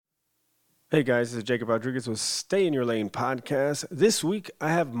Hey guys, this is Jacob Rodriguez with Stay in Your Lane podcast. This week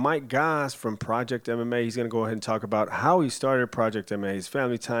I have Mike Goss from Project MMA. He's going to go ahead and talk about how he started Project MMA, his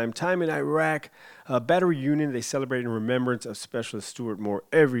family time in Iraq, battle reunion they celebrate in remembrance of Specialist Stuart Moore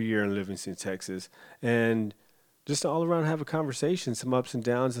every year in Livingston, Texas, and just to all around have a conversation, some ups and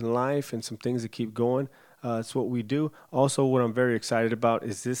downs in life and some things that keep going. It's what we do. Also, what I'm very excited about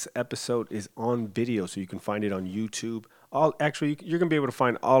is this episode is on video, so you can find it on YouTube. You're gonna be able to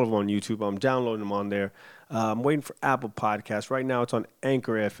find all of them on YouTube. I'm downloading them on there. I'm waiting for Apple Podcasts. Right now, it's on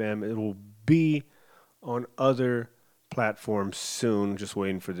Anchor FM. It will be on other platforms soon. Just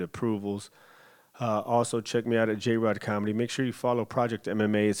waiting for the approvals. Also, check me out at J Rod Comedy. Make sure you follow Project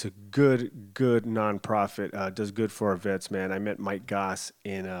MMA. It's a good nonprofit. Does good for our vets, man. I met Mike Goss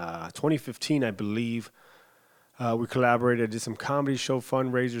in 2015, I believe. We collaborated, did some comedy show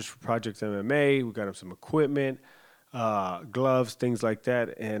fundraisers for Project MMA. We got him some equipment, gloves, things like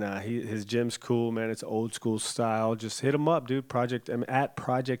that. And his gym's cool, man. It's old school style. Just hit him up, dude. At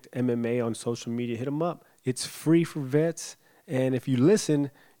Project MMA on social media. Hit him up. It's free for vets. And if you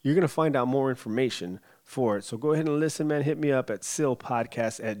listen, you're going to find out more information for it. So go ahead and listen, man. Hit me up at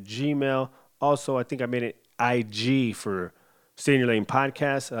sillpodcast at gmail. Also, I think I made it IG for Stay in Your Lane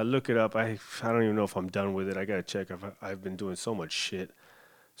podcast. Look it up. I don't even know if I'm done with it. I got to check. I've been doing so much shit.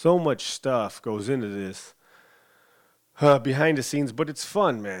 So much stuff goes into this behind the scenes, but it's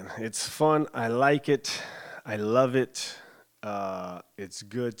fun, man. It's fun. I like it. I love it. It's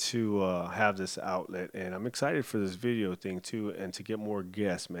good to have this outlet, and I'm excited for this video thing too, and to get more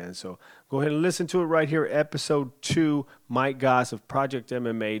guests, man. So go ahead and listen to it right here, episode 2, Mike Goss of Project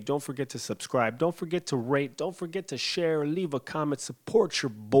MMA. Don't forget to subscribe. Don't forget to rate. Don't forget to share. Leave a comment. Support your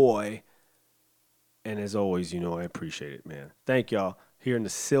boy. And as always, I appreciate it, man. Thank y'all. Here in the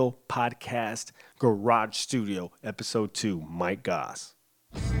Sill Podcast Garage Studio, episode 2, Mike Goss.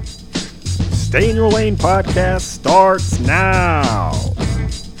 Stay in Your Lane podcast starts now.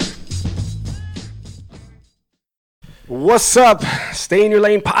 What's up? Stay in Your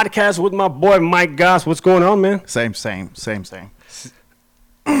Lane podcast with my boy Mike Goss. What's going on, man? Same.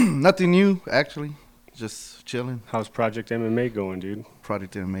 Nothing new, actually. Just chilling. How's Project MMA going, dude?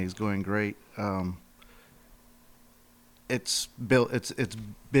 Project MMA is going great. It's built. It's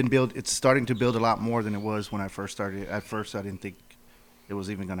been built. It's starting to build a lot more than it was when I first started. At first, I didn't think it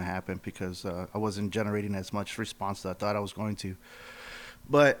was even going to happen because I wasn't generating as much response as I thought I was going to.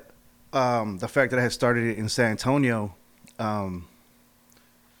 But the fact that I had started it in San Antonio,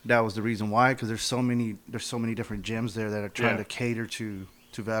 that was the reason why. Because there's so many different gyms there that are trying to cater to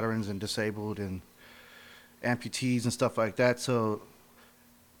veterans and disabled and amputees and stuff like that. So,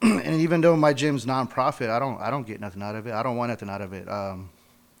 and even though my gym's nonprofit, I don't get nothing out of it. I don't want nothing out of it.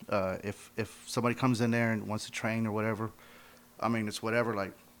 If somebody comes in there and wants to train or whatever, I mean, it's whatever,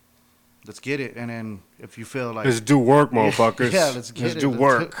 like, let's get it. And then if you feel like... Let's do work, motherfuckers. Yeah, let's do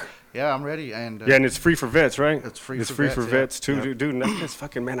work. Yeah, I'm ready. And and it's free for vets, right? It's free for vets, too. Yep. Dude, that's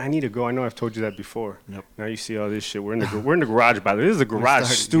fucking, man, I need to go. I know I've told you that before. Yep. Now you see all this shit. We're in the garage, by the way. This is a garage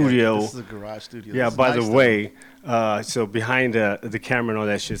studio. Yeah, this is a garage studio. Yeah, by the way, so behind the camera and all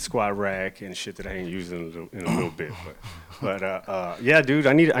that shit, squat rack and shit that I ain't using in a little bit. But yeah, dude,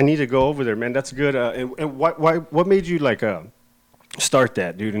 I need to go over there, man. That's good. And what made you start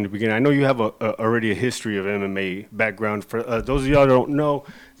that, dude, in the beginning? I know you have already a history of MMA background. For those of y'all that don't know,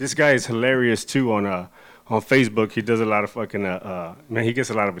 this guy is hilarious too on Facebook. He does a lot of fucking man. He gets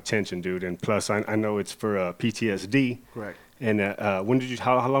a lot of attention, dude. And plus, I know it's for PTSD. Correct. And when did you?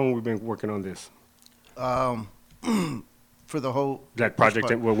 How long have we been working on this? For the whole That project.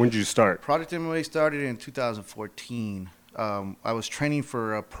 Well, when did you start? Project MMA started in 2014. I was training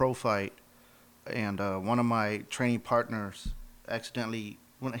for a pro fight, and one of my training partners accidentally,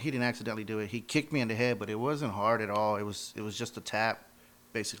 when he didn't accidentally do it, he kicked me in the head, but it wasn't hard at all. It was just a tap,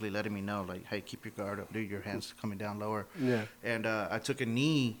 basically letting me know, like, hey, keep your guard up, dude, your hands coming down lower. Yeah. And I took a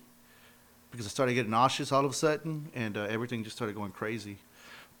knee because I started getting nauseous all of a sudden, and everything just started going crazy.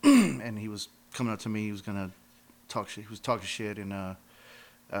 And he was coming up to me, he was gonna talk shit. He was talking shit, and I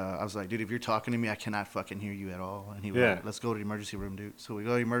was like, dude, if you're talking to me, I cannot fucking hear you at all. And he was like, let's go to the emergency room, dude. So we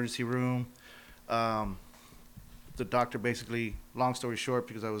go to the emergency room. The doctor basically, long story short,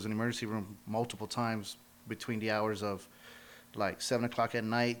 because I was in the emergency room multiple times between the hours of like 7 o'clock at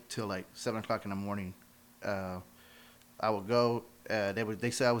night till like 7 o'clock in the morning, I would go.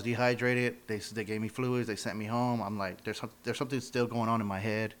 They said I was dehydrated. They gave me fluids. They sent me home. I'm like, there's something still going on in my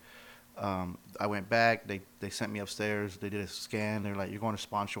head. I went back. They sent me upstairs. They did a scan. They're like, you're going to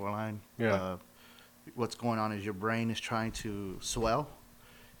spawn shoreline. Yeah. What's going on is your brain is trying to swell,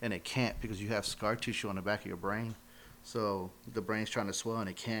 and it can't because you have scar tissue on the back of your brain. So the brain's trying to swell and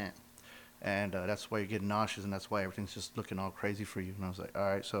it can't. and that's why you're getting nauseous, and that's why everything's just looking all crazy for you. And I was like, all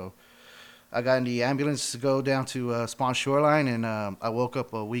right, so I got in the ambulance to go down to Spawn Shoreline, and I woke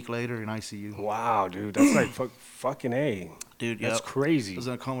up a week later in ICU. Wow, dude, that's like fucking A. Dude, That's yep. crazy. I was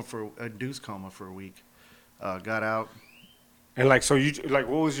in a induced coma for a week. Got out. And like, so you like,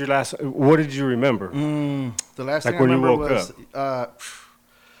 what was your last? What did you remember? The last Like thing when I you remember woke was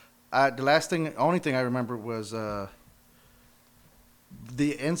the only thing I remember was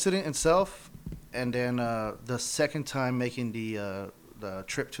the incident itself, and then the second time making the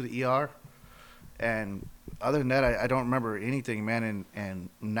trip to the ER. And other than that, I don't remember anything, man. And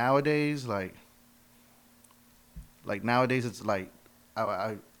nowadays, like nowadays, it's like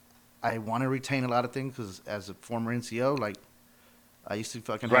I want to retain a lot of things because as a former NCO, like I used to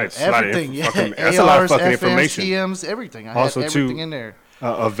fucking Right, have everything. it's a lot of Yeah, that's a lot of ARs, fucking FMs, information. TMs, everything. I Also, had everything too, in there.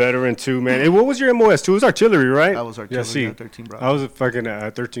 A veteran too, man. Hey, what was your MOS too? It was artillery, right? I was artillery, Yeah, see, yeah, 13 Bravo. I was a fucking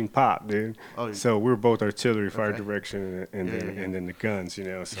 13 pop, dude. Oh, So we were both artillery, fire Okay. direction, and Yeah, then yeah. and then the guns, you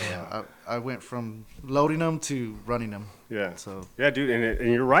know. So I went from loading them to running them. yeah, So yeah, dude,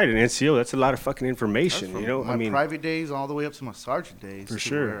 and you're right. An NCO, that's a lot of fucking that's information, from you know. my I mean, private days all the way up to my sergeant days. For to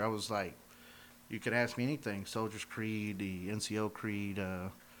sure. Where I was like, you could ask me anything: Soldier's Creed, the NCO Creed,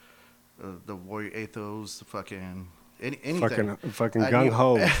 the Warrior Ethos, the fucking anything. fucking I knew gung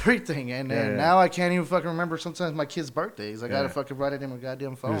ho. everything, and then Yeah. now I can't even fucking remember sometimes my kids' birthdays. I gotta Yeah. fucking write it in my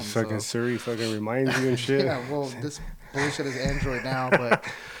goddamn phone. Fucking so. Siri fucking reminds you and shit. Yeah, well, this bullshit is Android now, but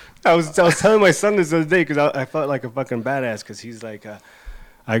I was telling my son this the other day because I felt like a fucking badass because he's like,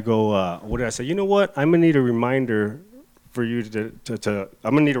 I go, what did I say? You know what? I'm gonna need a reminder for you to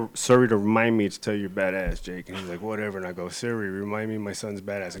I'm gonna need a Siri to remind me to tell you you're badass, Jake. And he's like, whatever. And I go, Siri, remind me my son's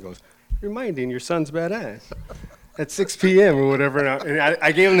badass. And he goes, reminding your son's badass at 6 p.m. or whatever. And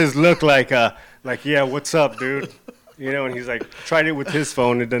I gave him this look like, yeah, what's up, dude? You know, and he's like, tried it with his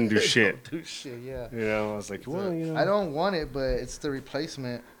phone. It doesn't do shit. do shit, yeah. You know, I was like, well, you know. I don't want it, but it's the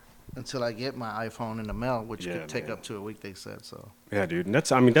replacement until I get my iPhone in the mail, which Yeah, could take man. up to a week. They said so. Yeah, dude. And that's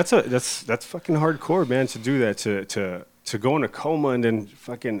fucking hardcore, man, to do that, to go in a coma and then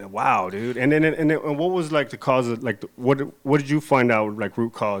fucking wow, dude. And what was like the cause of like what did you find out like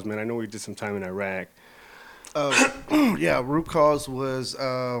root cause, man? I know we did some time in Iraq. Yeah, root cause was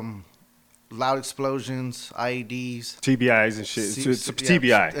loud explosions, IEDs. TBIs and shit. It's yeah, TBI.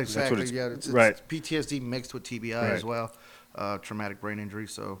 That's Exactly. what it's, Yeah, it's right. PTSD mixed with TBI Right. as well, traumatic brain injury.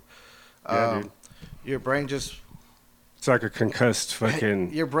 So, Yeah, dude. your brain just It's like a concussed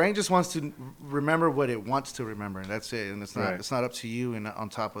fucking. your brain just wants to remember what it wants to remember, and that's it. And it's not Right. it's not up to you. And on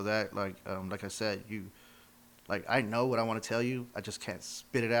top of that, like I said, like I know what I want to tell you. I just can't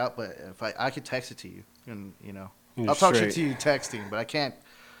spit it out. But if I could text it to you, and You're I'll talk shit straight. to you texting, but I can't.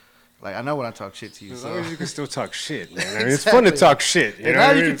 Like I know when I talk shit to you. As So. long as you can still talk shit, man. I mean, it's fun to Exactly. talk shit. You And know now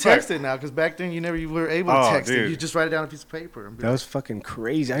what I you mean? can text it now, because back then you were able to Oh, text it. dude. You just write it down on a piece of paper. And be That was fucking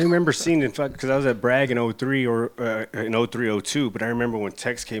crazy. I remember seeing it because I was at Bragg in 03 or in 03, 02, but I remember when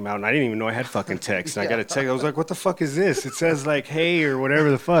text came out and I didn't even know I had fucking text. And I got a text. I was like, what the fuck is this? It says like, hey, or whatever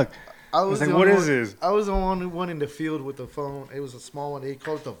the fuck. I was like, the what only is this? I was the only one in the field with the phone. It was a small one. They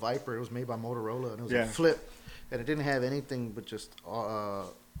called it the Viper. It was made by Motorola, and it was Yeah. a flip, and it didn't have anything but just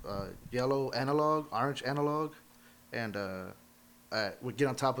yellow analog, orange analog, and would get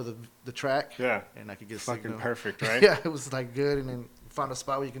on top of the track. Yeah. And I could get Fucking signal. perfect, right? Yeah, it was like good, and then found a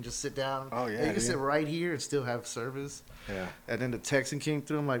spot where you can just sit down. Oh, yeah, And you can dude. sit right here and still have service. Yeah. And then the texting came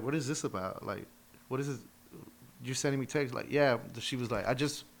through. I'm like, what is this about? Like, what is it? You're sending me text? Like, yeah. She was like, I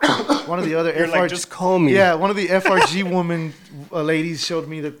just, one of the other You're like, just call me. Yeah, one of the FRG woman ladies showed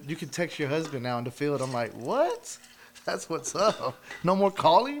me that you can text your husband now in the field. I'm like, what? That's what's up. No more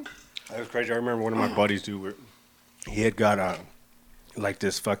calling? That was crazy. I remember one of my buddies, dude, he had got like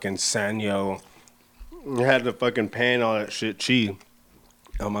this fucking Sanyo. He had the fucking pan, all that shit. Chi.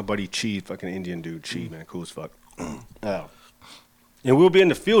 Oh, my buddy Chi, fucking Indian dude. Chi, man, cool as fuck. Oh. And we'll be in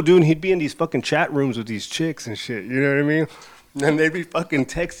the field, dude, and he'd be in these fucking chat rooms with these chicks and shit. You know what I mean? And they'd be fucking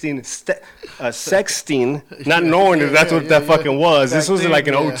texting, sexting, not knowing that that's what that fucking was. This Back was then, like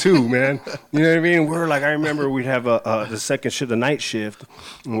an yeah. 02, man. You know what I mean? We're like, I remember we'd have the second shift, the night shift,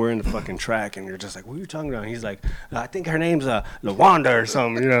 and we're in the fucking track, and you're just like, what are you talking about? And he's like, I think her name's Lawanda or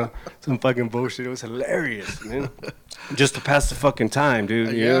something, you know, some fucking bullshit. It was hilarious, man. Just to pass the fucking time,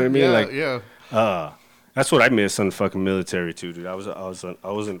 dude. You know what I mean? Yeah, Like, yeah. that's what I miss on the fucking military too, dude. I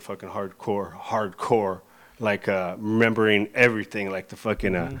wasn't fucking hardcore, like remembering everything, like the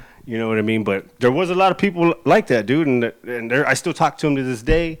fucking, you know what I mean. But there was a lot of people like that, dude, and I still talk to them to this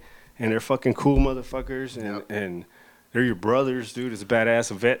day, and they're fucking cool motherfuckers, and they're your brothers, dude. It's a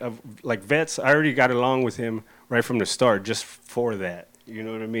badass. Like vets, I already got along with him right from the start, just for that. You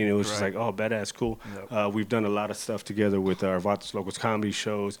know what I mean? It was just Right. like, oh, badass, cool. Yep. We've done a lot of stuff together with our Vatos Locos comedy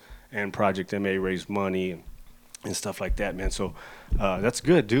shows and Project MA raise money and stuff like that, man. So that's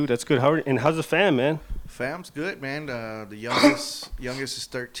good, dude. That's good. How's the fam, man? Fam's good, man. The youngest is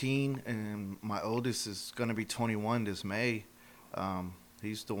 13, and my oldest is gonna be 21 this May.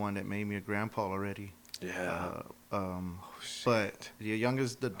 He's the one that made me a grandpa already. Yeah. But the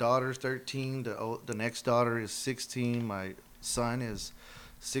youngest, the daughter's 13. The next daughter is 16. My son is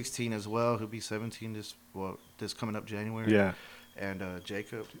 16 as well. He'll be 17 this coming up January. Yeah. And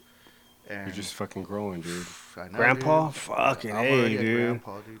Jacob. And You're just fucking growing, dude. I know, Grandpa? dude. Fucking I'm A, already a dude.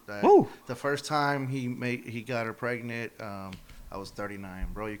 grandpa, dude. Woo. The first time he got her pregnant, I was 39,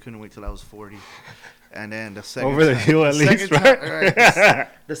 bro. You couldn't wait till I was 40. And then the second Over the time, hill at least, second right? time,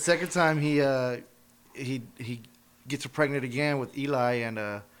 the second time he gets her pregnant again with Eli, and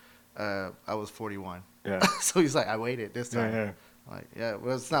I was 41. Yeah. So he's like, I waited this time. Yeah, Like, yeah,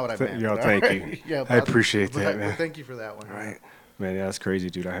 well, it's not what I Th- meant. yo, but thank all you. right. Yeah, I appreciate that, but man. thank you for that one. Right. Man, yeah, that's crazy,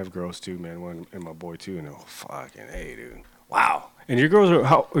 dude. I have girls too, man. One and my boy too, and oh fucking hey, dude. Wow. And your girls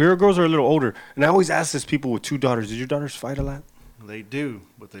are a little older. And I always ask this people with 2 daughters, did your daughters fight a lot? They do,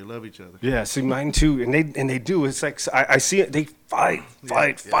 but they love each other. Yeah, see mine too. And they do. It's like I see it, they fight,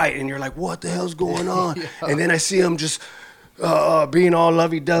 and you're like, what the hell's going on? Yeah. And then I see them just being all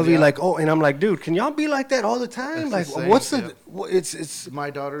lovey-dovey, Yeah. like, oh, and I'm like, dude, can y'all be like that all the time? It's Like, the same, what's the? yeah. It's My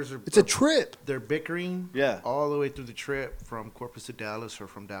daughters are. it's a trip. They're bickering. Yeah. All the way through the trip from Corpus to Dallas, or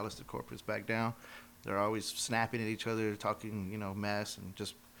from Dallas to Corpus back down. They're always snapping at each other, talking, mess, and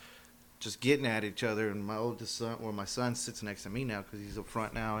just getting at each other. And my oldest son, or my son, sits next to me now because he's up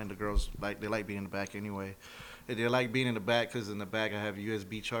front now, and the girls they like being in the back anyway. And they like being in the back because in the back I have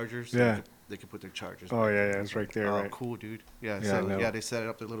USB chargers. So Yeah. they can put their chargers. Oh back yeah, there. it's right there, Oh, right? cool, dude. Yeah, Yeah, I so know. they set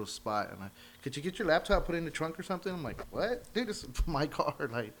up their little spot, and could you get your laptop put in the trunk or something? I'm like, what, dude? This is my car.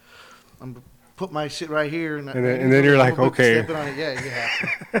 Like, I'm put my shit right here, and then you're like, okay. Step it on it. Yeah, you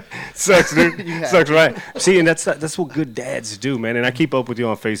have to. Sucks, dude. Yeah. Sucks, right? See, and that's what good dads do, man. And I keep up with you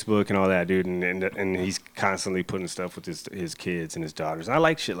on Facebook and all that, dude. And he's constantly putting stuff with his kids and his daughters. And I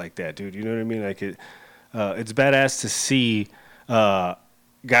like shit like that, dude. You know what I mean? Like it's badass to see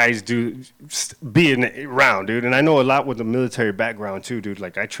guys being around, dude. And I know a lot with the military background too, dude.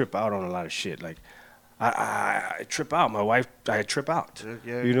 Like I trip out on a lot of shit. Like I trip out. My wife, I trip out.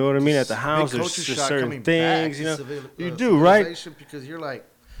 Yeah, You know what I mean? At the big house, there's culture just shock certain coming things, back to you do, right? civilization, because you're like,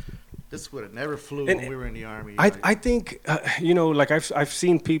 this would have never flew And when we were in the army. I think, like I've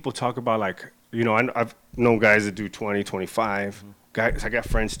seen people talk about like, I've known guys that do 20, 25. Mm-hmm. Guys, I got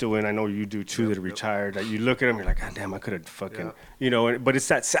friends still in. I know you do too that are retired. That you look at them, you're like, God damn, I could have fucking, But it's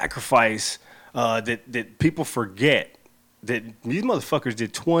that sacrifice that people forget that these motherfuckers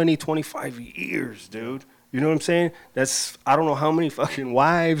did 20, 25 years, dude. You know what I'm saying? That's I don't know how many fucking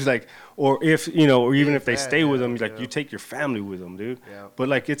wives, like, or if or even if they stay with them, like you take your family with them, dude. Yeah. But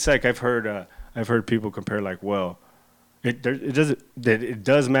like it's like I've heard people compare like, well, it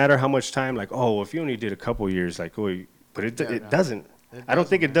does matter how much time, like, oh, if you only did a couple years, like, oh, but it doesn't. I don't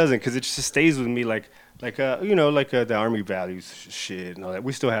think it doesn't, because it just stays with me like the Army values shit and all that.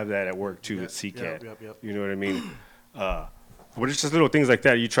 We still have that at work too at CCAT. Yep. You know what I mean? But it's just little things like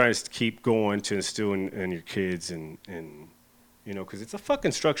that you try to keep going to instill in your kids and because it's a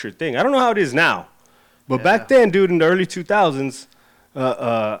fucking structured thing. I don't know how it is now, but back then, dude, in the early 2000s,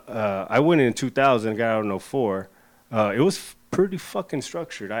 I went in 2000, got out in 04. It was pretty fucking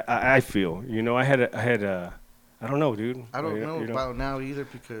structured. I feel, I had I don't know, dude. I don't know about now either,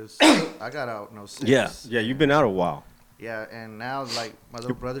 because I got out in 06. Yeah, you've been out a while. Yeah, and now like my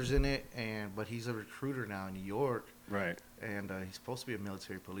little brother's in it, but he's a recruiter now in New York. Right. And he's supposed to be a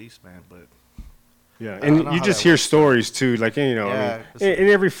military policeman, but yeah, I don't and know you how just that hear works. stories too, like I mean, Yeah, in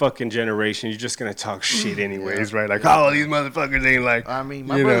every fucking generation, you're just gonna talk shit anyways, right? Like, oh, these motherfuckers ain't like. I mean,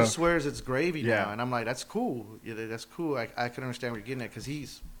 my brother swears it's gravy Yeah. now, and I'm like, that's cool. Yeah, that's cool. I can understand where you're getting at, because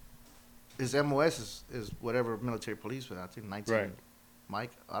his MOS is whatever military police was. I think 19. Right.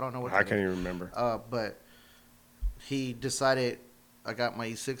 Mike, I don't know what. I that can't is. even remember. But he decided, I got my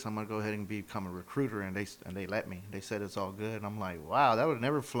E6. I'm gonna go ahead and become a recruiter, and they let me. They said it's all good, and I'm like, wow, that would have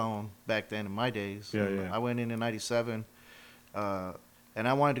never flown back then in my days. Yeah. I went in '97, and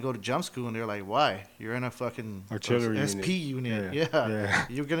I wanted to go to jump school, and they're like, why? You're in a fucking Artillery SP unit. Yeah. Yeah. Yeah.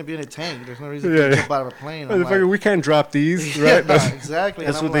 You're gonna be in a tank. There's no reason to jump out of a plane. I'm Motherfucker, like, we can't drop these, yeah, right? That's, exactly.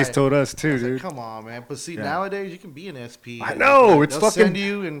 that's And what I'm they like- told us I too, was like, dude. come on, man. But see, Yeah. nowadays you can be an SP. I know, it's They'll fucking. send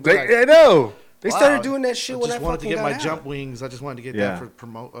you and be like, I know. They wow, started doing that shit I when I just wanted to fucking get got my out. jump wings. I just wanted to get Yeah. that for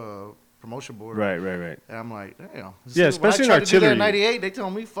promotion board. Right. And I'm like, damn. Yeah, especially in when I tried to do that artillery. in '98, they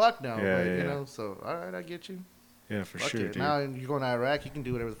told me fuck no. Yeah, but, yeah. So all right, I get you. Yeah, for Fuck sure, it. dude. Now you're going to Iraq, you can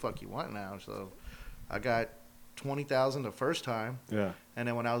do whatever the fuck you want now. So I got 20,000 the first time, Yeah. and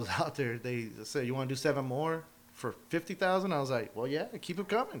then when I was out there, they said, "You want to do 7 more for 50,000?" I was like, "Well, yeah, keep it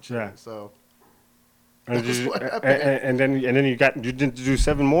coming." Shit. Yeah. So And, That's you, what happened. and then you didn't do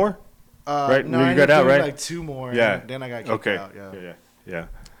 7 more? Right? no, You I got ended up out, doing right? like 2 more. Yeah. And then I got kicked out. Yeah. Yeah.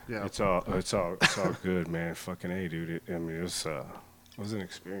 Yeah. It's all good, man. Fucking A, dude. It was an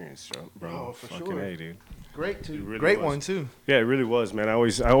experience, bro. Oh, for Fucking sure. A, dude. Great too. It really Great was. one too. Yeah, it really was, man. I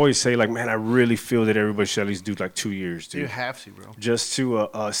always say, like, man, I really feel that everybody should at least do like 2 years, dude. You have to, bro. Just to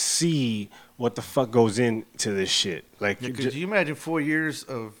see what the fuck goes into this shit. Like, Because you imagine 4 years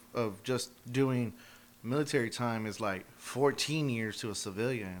of just doing military time is like 14 years to a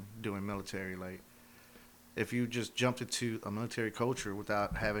civilian doing military. Like, if you just jumped into a military culture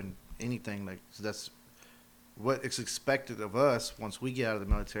without having anything, like, so that's what is expected of us once we get out of the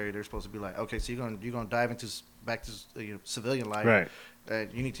military. They're supposed to be like, okay, so you're gonna dive into back to civilian life, right.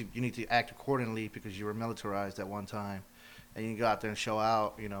 You need to act accordingly because you were militarized at one time, and you go out there and show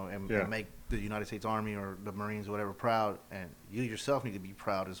out, and make the United States Army or the Marines or whatever proud, and you yourself need to be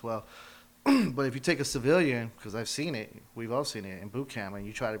proud as well. But if you take a civilian, because I've seen it, we've all seen it in boot camp, and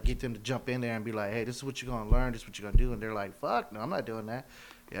you try to get them to jump in there and be like, hey, this is what you're gonna learn, this is what you're gonna do, and they're like, fuck, no, I'm not doing that.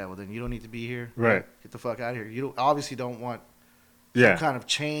 Yeah, well then you don't need to be here. Right. Get the fuck out of here. You obviously don't want Yeah. some kind of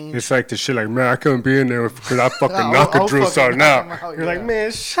change. It's like the shit like, man, I couldn't be in there because I fucking knock a I'll drill fucking sergeant knock out. him out, You're like, yeah.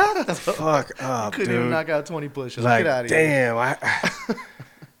 man, shut the fuck up, Couldn't dude. even knock out 20 push-ups. Like, Get out of here. damn,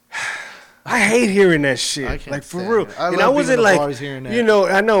 I hate hearing that I shit. can't Like, for stand real. it. I And love I being wasn't in the like, bars hearing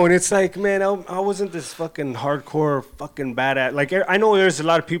that. I know. And it's like, man, I wasn't this fucking hardcore fucking badass. Like, I know there's a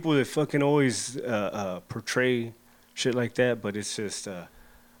lot of people that fucking always portray shit like that, but it's just,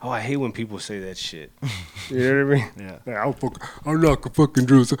 I hate when people say that shit. You know what I mean? Yeah. Like, I'm not a fucking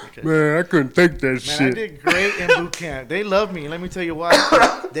drill sergeant. Man, I couldn't take that Man, shit. I did great in boot camp. They loved me. Let me tell you why.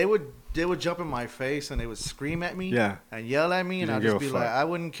 They would jump in my face and they would scream at me. Yeah. And yell at me, You and I'd didn't just give be a like, fuck. I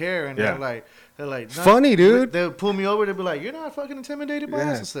wouldn't care. And Yeah. they're like, It's funny, dude. They would pull me over. They'd be like, you're not fucking intimidated by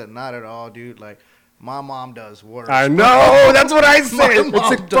Yeah. us. I said, not at all, dude. Like, my mom does worse. I know. That's what I said. mom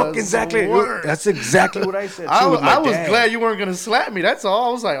That's does exactly. worse. That's exactly what I said. Too, I with my was dad. glad you weren't gonna slap me. That's all.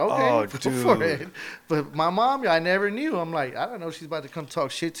 I was like, okay, Oh, go dude. for it. But my mom, I never knew. I'm like, I don't know if she's about to come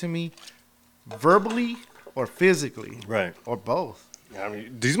talk shit to me, verbally or physically, Right. or both. I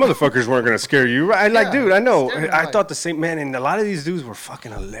mean, these motherfuckers weren't gonna scare you, right? Like, Yeah, dude, I know. scare me, I like- thought the same, man. And a lot of these dudes were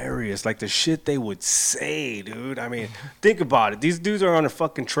fucking hilarious. Like the shit they would say, dude. I mean, think about it. These dudes are on a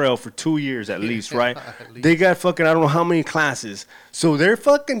fucking trail for 2 years at least, right? At least. They got fucking I don't know how many classes, so they're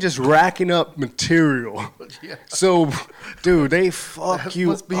fucking just racking up material. Yeah. So, dude, they fuck That you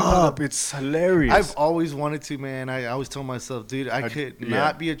must be one up. of- It's hilarious. I've always wanted to, man. I always told myself, dude, I could yeah.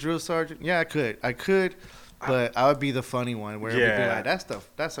 not be a drill sergeant. Yeah, I could, but I would be the funny one where everybody Yeah. be like,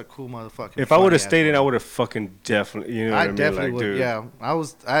 that's a cool motherfucker. If I would have stayed in, I would have fucking definitely. You know what I I mean? definitely Like, would. dude. Yeah, that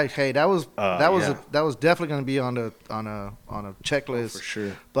was yeah. that was definitely going to be on a checklist, For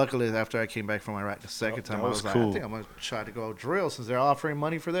sure. bucket list after I came back from Iraq the second That time. I was was cool. like, I think I'm gonna try to go drill since they're offering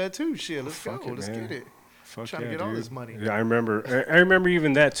money for that too. Shit, let's Fuck go, it, let's man. get it. Fuck Trying to yeah, get all dude. this money. Yeah, I remember. I remember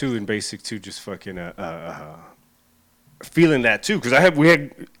even that too in basic too. Just fucking feeling that too because we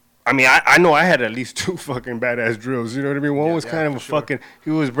had. I mean, I know I had at least 2 fucking badass drills. You know what I mean? One Yeah, was yeah, kind of for a sure. fucking. He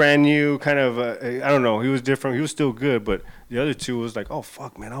was brand new, kind of. I don't know. He was different. He was still good, but the other 2 was like, oh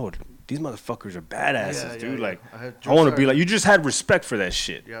fuck, man, these motherfuckers are badasses, Yeah, dude. yeah. Like, I had I drill want to be sergeant. like. You just had respect for that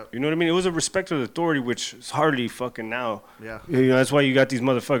shit. Yep. You know what I mean? It was a respect of authority, which is hardly fucking now. Yeah. You know, that's why you got these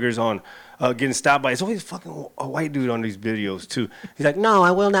motherfuckers on getting stopped by. It's always fucking a white dude on these videos too. He's like, no,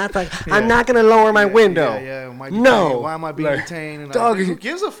 I will not. I'm not gonna lower my window. Yeah. No. Why am I being Like, detained? And dog, who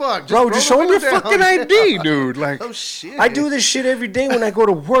gives a fuck? Bro, roll just the show him your window down. fucking ID, dude. Like, Oh shit. I do this shit every day when I go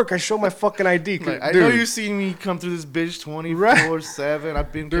to work. I show my fucking ID. Like, I dude. know you seen me come through this bitch 24/7.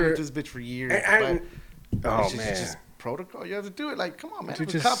 I've been coming Dude. through this bitch for years. Oh it's man. just protocol. You have to do it. Like, come on, man. Dude,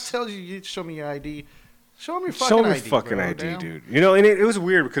 If the just- cop tells you show me your ID. Show me your fucking Show me ID. fucking bro. ID, Damn. dude. You know, and it was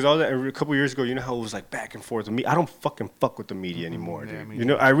weird because all that a couple years ago, you know how it was like back and forth with me. I don't fucking fuck with the media anymore, Yeah, dude. me You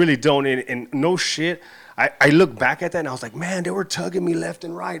know, I really don't. And no shit. I look back at that and I was like, man, they were tugging me left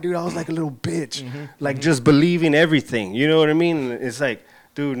and right, dude. I was like a little bitch, like just believing everything. You know what I mean? It's like,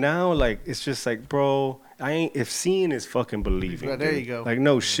 dude, now like it's just like, bro, I ain't. If seeing is fucking believing. Right, there dude. you go. Like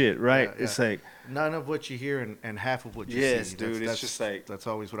no shit, right? Yeah, It's yeah. like. None of what you hear and half of what you Yes, see. dude, it's just like- that's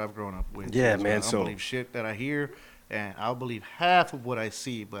always what I've grown up with. Yeah, is man, I don't so- believe shit that I hear and I'll believe half of what I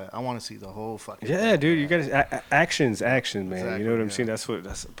see, but I want to see the whole fucking. Yeah, thing, dude, you man. got actions, man. Exactly, You know what I'm yeah. saying?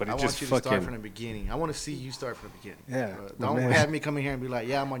 That's. But I it want just you to start fucking. from the beginning. I want to see you start from the beginning. Yeah, Don't man. have me come in here and be like,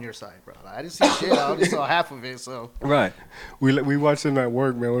 "Yeah, I'm on your side, bro." Like, I didn't see shit. I only saw half of it. So Right. We watched him at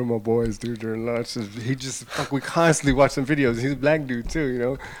work, man. One of my boys, dude, during lunch. He just we constantly watch some videos. He's a black dude too, you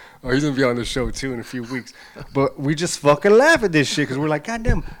know. Or he's gonna be on the show too in a few weeks. But we just fucking laugh at this shit because we're like, God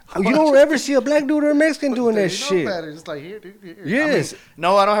damn, you don't ever see a black dude or a Mexican doing that shit. Better. Just like here, dude. Here. Yes. I mean,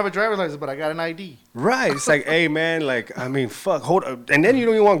 no, I don't have a driver's license, but I got an ID. Right. It's like, hey man, like, I mean, fuck, hold up. And then you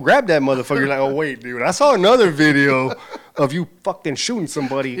don't even want to grab that motherfucker. You're like, oh wait, dude, I saw another video of you fucking shooting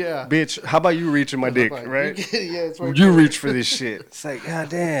somebody. Yeah. Bitch, how about you reaching my dick, Like, right? yeah, it's right You there. reach for this shit. It's like, god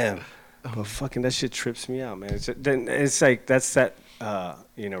damn. But fucking that shit trips me out, man. It's like that's that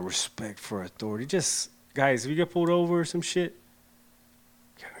respect for authority. Just guys, if you get pulled over or some shit,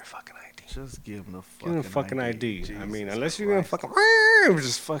 give me a fucking ID. Just give him the fucking, Give him a fucking ID. I Jesus mean, unless you're gonna Christ. fucking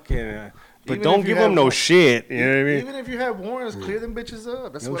just fucking. But Even don't if you give them have no one- shit. You know what I mean? Even if you have warrants, clear them bitches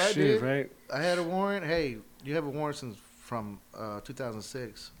up. That's No what I shit, did. right? I had a warrant. Hey, you have a warrant since from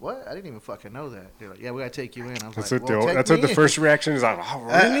 2006. What? I didn't even fucking know that. They're like, yeah, we gotta take you in. I was That's like, what well, take that's what me the in. first reaction is like. Oh,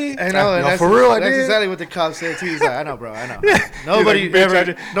 really? I know. And No, that's, for real, I that's did. exactly what the cop said too. He's like, I know, bro. I know. Nobody He's like, ever.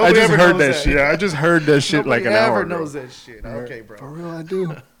 "Bitch, I nobody just ever heard knows that shit. I just heard that shit Nobody like an hour ever ago. knows that shit. Okay, bro. For real, I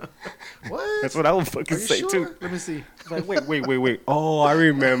do. What? That's what I would fucking Are you say sure? too. Let me see. Like, wait. Oh, I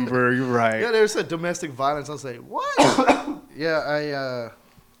remember. You're right. Yeah, there's a domestic violence. I was like, what? Yeah,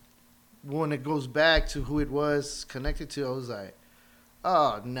 when it goes back to who it was connected to, I was like,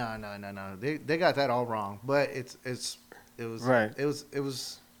 oh no. They got that all wrong. But it was Right. It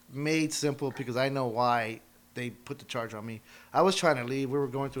was made simple because I know why they put the charge on me. I was trying to leave. We were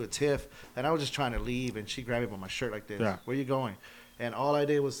going through a tiff, and I was just trying to leave, and she grabbed me by my shirt like this. Yeah. Where you going? And all I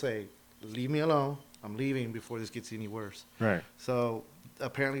did was say, leave me alone. I'm leaving before this gets any worse. Right. So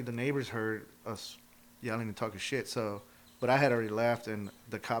apparently the neighbors heard us yelling and talking shit. So, but I had already left, and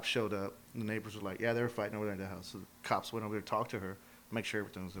the cops showed up. And the neighbors were like, "Yeah, they were fighting over there in the house." So the cops went over to talk to her, make sure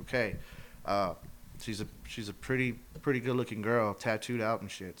everything was okay. She's a pretty good looking girl, tattooed out and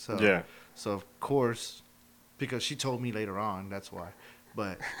shit. So Yeah. So of course, because she told me later on, that's why.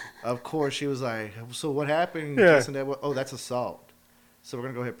 But of course she was like, "So what happened?" Yeah. This and that. Oh, that's assault. So we're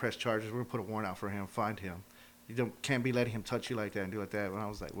gonna go ahead and press charges. We're gonna put a warrant out for him, find him. You can't be letting him touch you like that and do like that. And I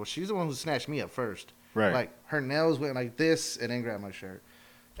was like, well, she's the one who snatched me up first. Right. Like her nails went like this and then grabbed my shirt.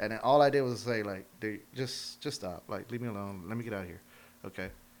 And then all I did was say like, dude, just stop. Like, leave me alone. Let me get out of here. Okay.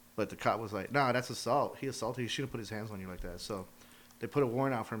 But the cop was like, nah, that's assault. He assaulted you. He shouldn't put his hands on you like that. So they put a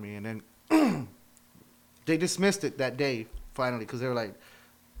warrant out for me, and then they dismissed it that day finally because they were like,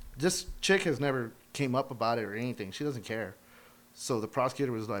 this chick has never came up about it or anything. She doesn't care. So the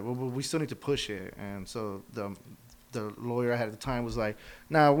prosecutor was like, well, we still need to push it. And so the lawyer I had at the time was like,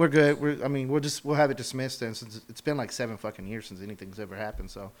 nah, we're good. We'll have it dismissed. And since it's been like 7 fucking years since anything's ever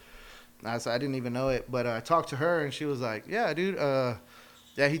happened. So I didn't even know it. But I talked to her, and she was like, yeah, dude,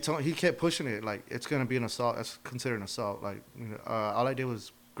 yeah, he kept pushing it. Like, it's going to be an assault. That's considered an assault. Like, all I did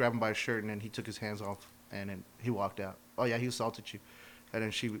was grab him by his shirt, and then he took his hands off, and then he walked out. Oh, yeah, he assaulted you. And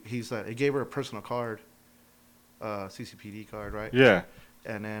then he gave her a personal card. CCPD card, right? Yeah.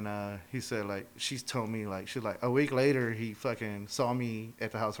 And then he said, like, she's told me, like, she's like, a week later, he fucking saw me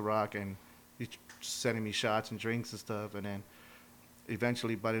at the House of Rock, and he's sending me shots and drinks and stuff. And then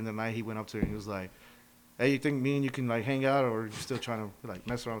eventually, by the end of the night, he went up to her and he was like, hey, you think me and you can, like, hang out, or are you still trying to, like,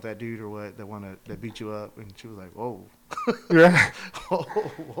 mess around with that dude or what, that beat you up? And she was like, whoa. Yeah.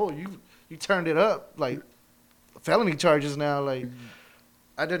 whoa, you turned it up, like, felony charges now, like.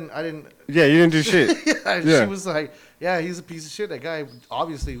 I didn't. Yeah, you didn't do shit. Yeah. She was like, yeah, he's a piece of shit. That guy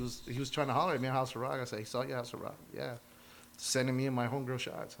obviously he was trying to holler at me at House of Rock. I said, he saw you at House of Rock. Yeah. Sending me and my homegirl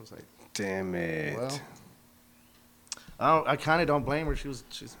shots. I was like, Damn it. well, I kind of don't blame her. She's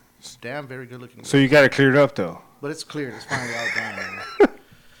damn very good looking. So you got it cleared up though. But it's cleared. It's finally all done, man.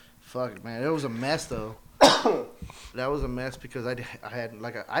 Fuck it, man. It was a mess though. That was a mess because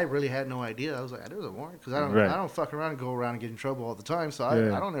I really had no idea. I was like, there was a warrant because I don't fuck around and go around and get in trouble all the time. So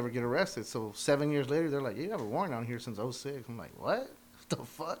I don't ever get arrested. So 7 years later, they're like, you have a warrant on here since 06. I'm like, what? The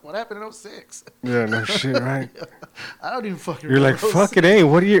fuck? What happened in 06? Yeah, no shit, right? I don't even fucking. You're like, remember fuck it, hey.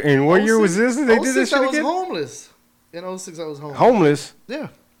 What year? And what year was this? They did this 06, shit I was again. homeless. In 06, I was homeless. Homeless. Yeah.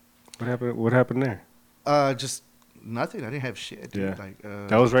 What happened there? Just nothing. I didn't have shit. Dude. Yeah. Like,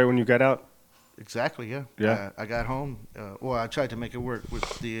 That was right when you got out. Exactly, yeah. Yeah. I got home. Well, I tried to make it work with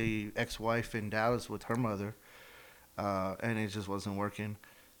the ex-wife in Dallas with her mother, and it just wasn't working.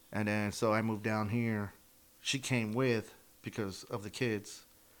 And then so I moved down here. She came with because of the kids,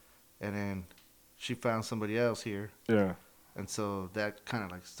 and then she found somebody else here. Yeah. And so that kind of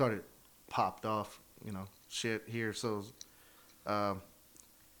like started popped off, shit here. So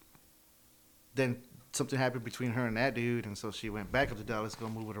then something happened between her and that dude, and so she went back up to Dallas, go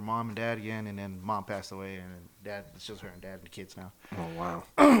move with her mom and dad again, and then mom passed away, and then dad, it's just her and dad and the kids now. Oh wow.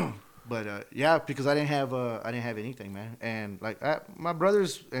 But yeah, because I didn't have anything, man, and like my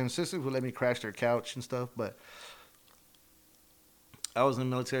brothers and sisters would let me crash their couch and stuff, but I was in the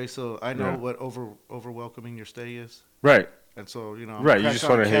military, so I know what over welcoming your stay is. Right. And so, right, you just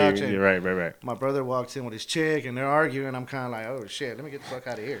want to hear. Right. My brother walks in with his chick, and they're arguing. I'm kind of like, oh shit, let me get the fuck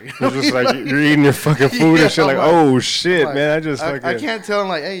out of here. It's just like you're eating your fucking food and shit. Like, oh shit, man, I can't tell them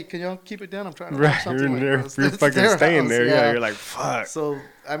like, hey, can y'all keep it down? I'm trying to. Right, you're fucking staying there. Yeah, you're like, fuck. So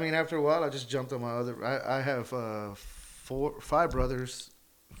I mean, after a while, I just jumped on my other. I have four brothers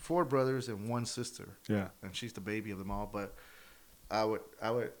and one sister. Yeah, and she's the baby of them all. But I would.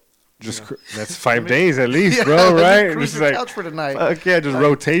 Just that's 5 days at least, bro. Right? Just like couch for the night. Fuck yeah, just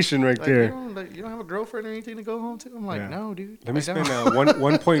rotation right there. You don't have a girlfriend or anything to go home to? I'm like, no, dude. Let me spend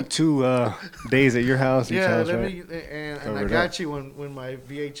 1.2 days at your house. Yeah, and I got you when my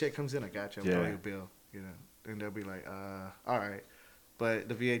VA check comes in. I got you. I'll throw you a bill. And they'll be like, all right. But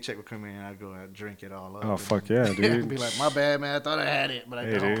the VA check would come in, and I'd go and drink it all up. Oh, fuck yeah, dude. Be like, my bad, man. I thought I had it, but I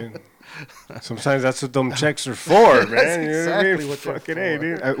don't. Dude. Sometimes that's what them checks are for, man. That's exactly what they're fucking for. Hey,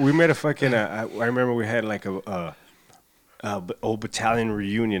 dude. We made a fucking, I remember we had like a old battalion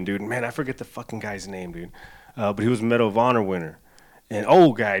reunion, dude. Man, I forget the fucking guy's name, dude. But he was a Medal of Honor winner. An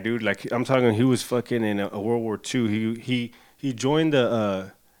old guy, dude. Like, I'm talking, he was fucking in a World War II. He joined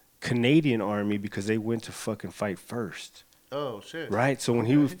the Canadian Army because they went to fucking fight first. Oh shit! Right, so when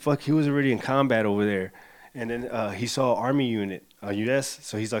he was already in combat over there, and then he saw an Army unit, U.S.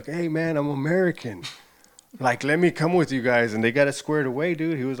 So he's like, "Hey man, I'm American. Like, let me come with you guys." And they got it squared away,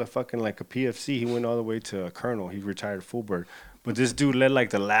 dude. He was a fucking like a PFC. He went all the way to a colonel. He retired full bird. But this dude led like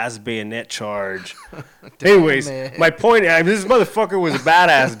the last bayonet charge. Anyways, my point, this motherfucker was a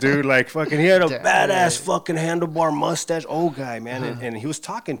badass, dude. Like fucking, he had a badass fucking handlebar mustache, old guy, man. And he was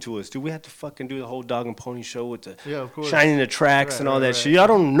talking to us, dude. We had to fucking do the whole dog and pony show with the shining the tracks and all that shit. Y'all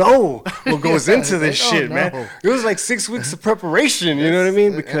don't know what goes into this shit, man. It was like 6 weeks of preparation. You know what I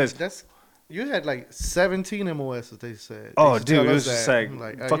mean? Because you had like 17 MOSs, they said. Oh, dude, it was just like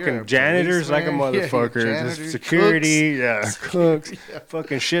fucking janitors like a motherfucker. Just security, cooks,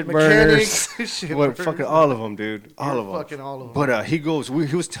 fucking shit burners. Fucking all of them, dude. All of them. Fucking all of them. But he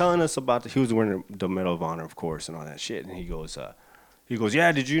was telling us about, he was wearing the Medal of Honor, of course, and all that shit. And he goes,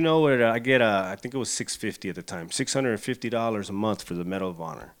 yeah, did you know what I get? I think it was $650 at the time, $650 a month for the Medal of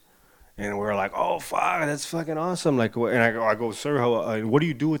Honor. And we're like, oh, fuck, that's fucking awesome. Like, and I go, sir, what do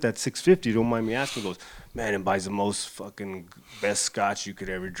you do with that $650? Don't mind me asking. He goes, man, it buys the most fucking best scotch you could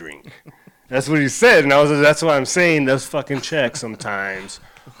ever drink. That's what he said. And I was like, that's what I'm saying. Those fucking checks sometimes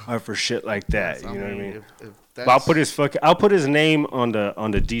are for shit like that. You know what I mean? But I'll put his name on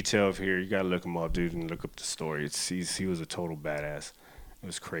the detail of here. You gotta look him up, dude, and look up the story. He was a total badass. It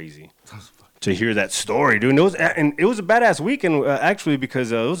was crazy to hear that story, dude. And it was a badass weekend, actually,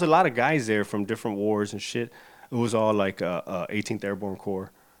 because there was a lot of guys there from different wars and shit. It was all like 18th Airborne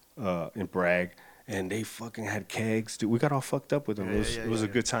Corps in Bragg, and they fucking had kegs, dude. We got all fucked up with them. It was a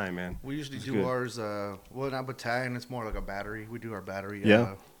good time, man. We usually do ours, not battalion, it's more like a battery. We do our battery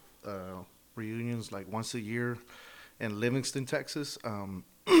reunions like once a year in Livingston, Texas. One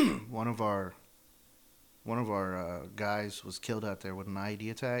of our guys was killed out there with an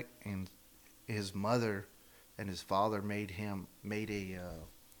IED attack, and his mother and his father made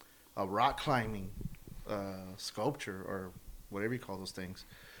a rock climbing sculpture or whatever you call those things,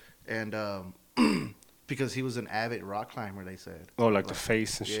 and because he was an avid rock climber, they said. Oh, like the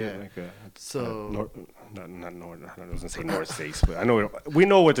face and shit, like not North. I was gonna say North Face, but I know we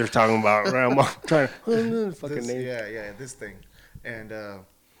know what they're talking about, right? I'm trying to fucking name. Yeah, this thing, and.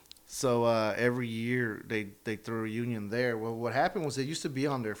 So every year they throw a reunion there. Well, what happened was it used to be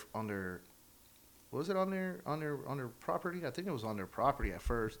on their was it on their property? I think it was on their property at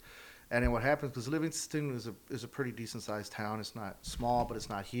first. And then what happens, because Livingston is a pretty decent sized town. It's not small, but it's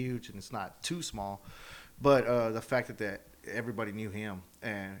not huge, and it's not too small. But the fact that everybody knew him,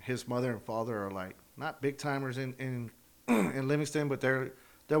 and his mother and father are like not big timers in Livingston, but they're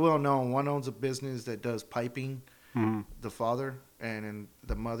well known. One owns a business that does piping. Mm-hmm. The father, and then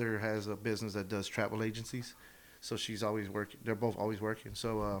the mother has a business that does travel agencies, so she's always working. They're both always working.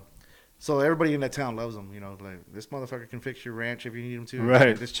 So everybody in that town loves them. You know, like this motherfucker can fix your ranch if you need him to.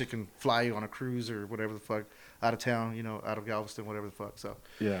 Right. This chick can fly you on a cruise or whatever the fuck out of town. You know, out of Galveston, whatever the fuck. So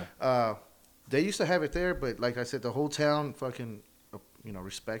yeah. They used to have it there, but like I said, the whole town fucking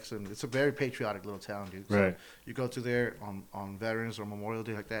respects, and it's a very patriotic little town, dude. Right. You go through there on Veterans or Memorial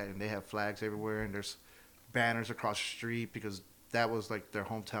Day like that, and they have flags everywhere, and there's banners across the street because that was like their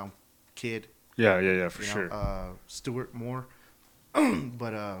hometown kid. Yeah, for sure. Stuart Moore.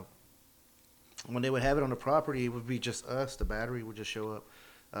 But when they would have it on the property, it would be just us. The battery would just show up.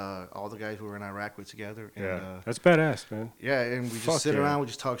 All the guys who were in Iraq were together. And, Yeah, that's badass, man. yeah, and we just Fuck sit yeah. around, we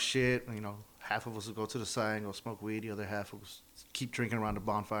just talk shit. Half of us would go to the side and go smoke weed. The other half would keep drinking around the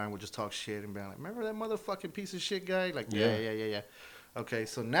bonfire and we'd just talk shit and be like, remember that motherfucking piece of shit guy? Like, yeah. Okay,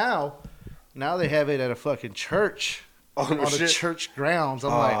 so now they have it at a fucking church. Oh, no on shit. the church grounds.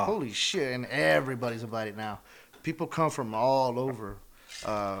 I'm like, holy shit. And everybody's invited now. People come from all over.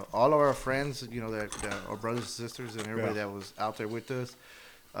 All of our friends, that our brothers and sisters and everybody that was out there with us,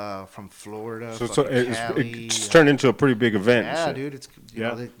 from Florida, So Cali, it's turned into a pretty big event. and yeah, shit. dude. It's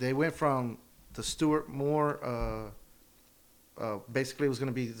they went from the Stuart Moore. Basically, it was going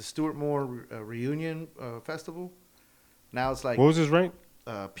to be the Stuart Moore reunion festival. Now it's like What was his rank?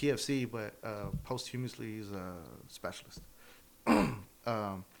 PFC, but posthumously he's a specialist.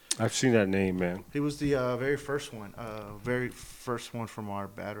 I've seen that name, man. He was the very first one from our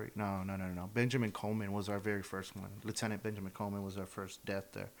battery. No. Benjamin Coleman was our very first one. Lieutenant Benjamin Coleman was our first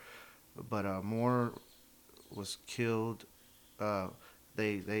death there. But Moore was killed.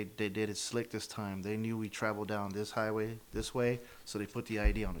 They did it slick this time. They knew we traveled down this highway this way, so they put the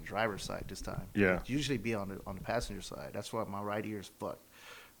ID on the driver's side this time. Yeah. It'd usually be on the passenger side. That's why my right ear is fucked.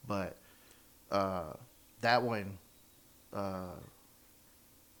 But that one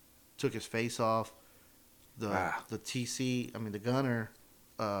took his face off. The TC, the gunner,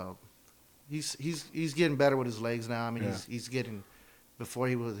 he's getting better with his legs now. He's getting. Before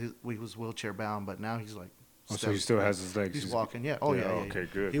he was wheelchair bound, but now he's like. Oh, so he still has his legs. He's walking. Yeah. Oh yeah. Okay,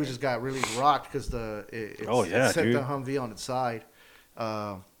 good. He just got really rocked because it set dude. the Humvee on its side.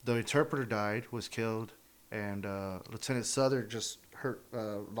 The interpreter died, was killed, and Lieutenant Souther just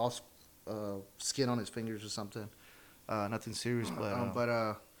lost skin on his fingers or something. Nothing serious,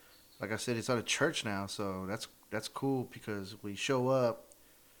 but like I said, it's at a church now, so that's cool because we show up.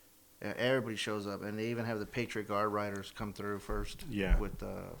 Everybody shows up, and they even have the Patriot Guard riders come through first with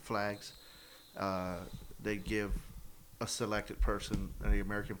flags. They give a selected person the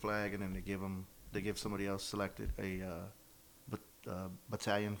American flag, and then they give somebody else selected a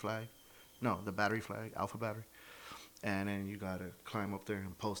battalion flag. No, the battery flag, Alpha Battery. And then you got to climb up there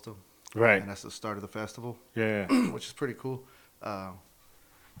and post them. Right. And that's the start of the festival. Yeah. Which is pretty cool.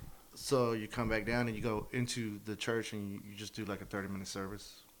 So you come back down and you go into the church and you just do like a 30-minute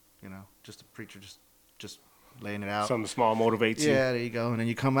service, just a preacher just laying it out. Something small motivates you. Yeah, there you go. And then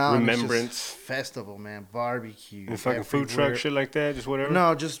you come out. Remembrance. And it's just festival, man. Barbecue. And fucking food truck, shit like that, just whatever?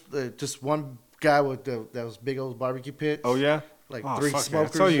 No, just one guy with those big old barbecue pits. Oh, yeah? Like Oh, 3 fuck,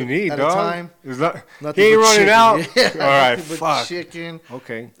 smokers that's all you need, at dog. a time. He ain't running chicken. out? Yeah, all right, nothing but fuck. chicken.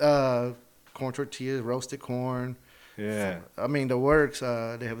 Okay. Corn tortillas, roasted corn. Yeah. The works. They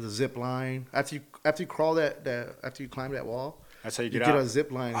have the zip line. After you crawl after you climb that wall, That's how you you get get out? a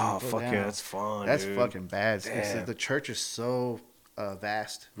zip line. Oh, and go fuck down. yeah, that's fun, That's dude. fucking bad. Damn. The church is so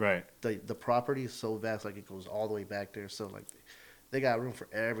vast. Right. The property is so vast, like it goes all the way back there. So like, they got room for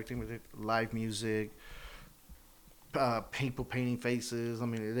everything with live music, people painting faces.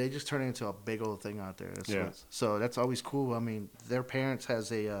 They just turn it into a big old thing out there. So that's always cool. Their parents has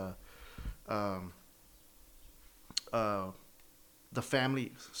the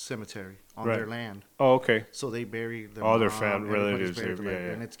family cemetery on their land. Oh, okay. So they bury all their mom, family everybody's relatives. buried,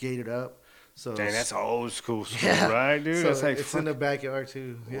 Yeah. and it's gated up. So Dang, that's old school, yeah, right, dude? So That's like it's in the backyard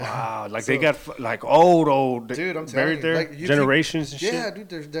too. Yeah. Wow, like So- they got like old, Dude, I'm telling buried you, there, like, you generations and shit. Yeah,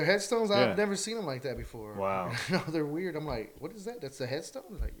 dude, their headstones. Yeah. I've never seen them like that before. Wow. No, they're weird. I'm like, what is that? That's the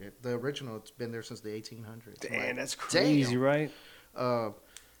headstone? Like the original. It's been there since the 1800s. Damn, that's crazy, right?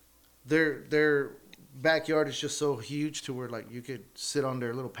 Their backyard is just so huge to where like you could sit on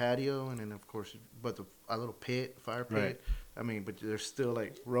their little patio, and then of course, a little fire pit. Right. But there's still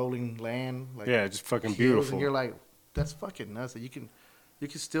like rolling land. Like Yeah, just fucking hills, beautiful. And you're like, that's fucking nuts. You can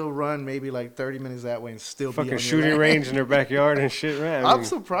still run maybe like 30 minutes that way and still Fucking be on shooting your range in their backyard and shit, right? I'm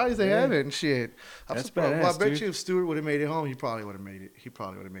surprised they haven't. Shit. That's surprised. badass, Well, I bet dude. you if Stewart would have made it home, he probably would have made it. He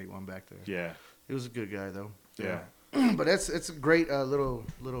probably would have made one back there. Yeah. He was a good guy though. Yeah. But it's a great little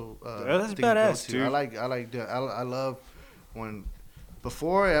that's thing to go badass, to. dude. I love when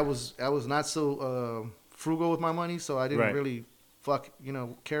before I was not so frugal with my money, so I didn't Right. really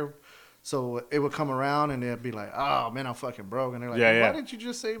care So it would come around and they'd be like, "Oh man, I'm fucking broke," and they're like, "Why didn't you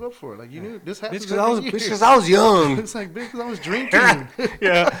just save up for it? Like you knew this happens every year." Because I was young. It's like, bitch, because I was drinking.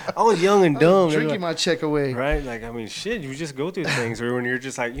 I was young and dumb. Drinking my check away. Right? Like, I mean, shit, you just go through things where when you're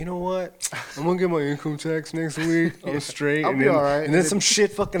just like, you know what? I'm going to get my income tax next week. I'm straight. I'll be all right. And then some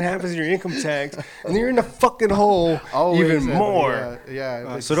shit fucking happens in your income tax, and then you're in the fucking hole even more.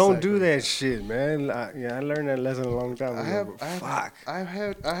 Yeah. So don't do that shit, man. I learned that lesson a long time ago.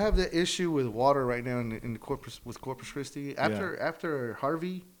 I have the issue with water right now in Corpus Christi. After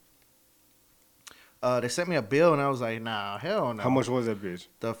Harvey, they sent me a bill and I was like, nah, hell no. How much was that bitch?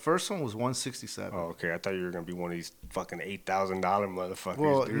 The first one was $167. Oh, okay. I thought you were gonna be one of these fucking $8,000 motherfuckers.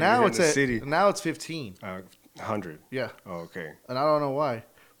 Well, dude. now it's city. Now it's 15. 100. Yeah. Oh, okay. And I don't know why,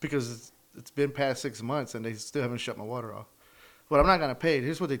 because it's been past 6 months and they still haven't shut my water off. But I'm not gonna pay it.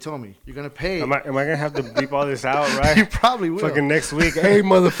 Here's what they told me: you're gonna pay. Am I gonna have to beep all this out, right? You probably will. Fucking next week. Hey,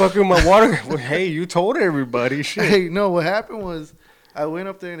 motherfucker, my water. Well, hey, you told everybody. Shit. Hey, no. What happened was, I went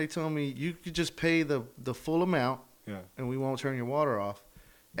up there and they told me you could just pay the full amount, and we won't turn your water off.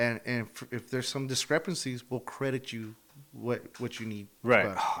 And if there's some discrepancies, we'll credit you what you need. Right.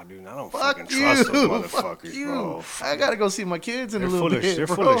 But Oh, dude, I don't fucking trust those motherfuckers, bro. I gotta go see my kids in a little bit. They're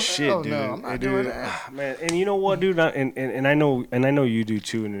bro. full of shit, Hell dude. No, I'm not doing that. Man, and you know what, dude? And I know you do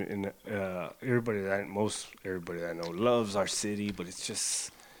too. And everybody that I know loves our city, but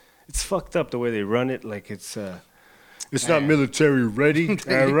it's fucked up the way they run it. Like it's not military ready.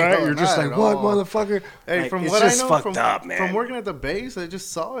 All right, you're just like, what, motherfucker? Hey, like, from it's what just I know, fucked up, man. From working at the base, I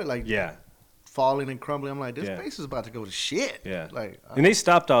just saw it like falling and crumbling. I'm like, this base is about to go to shit. Yeah. Like, and they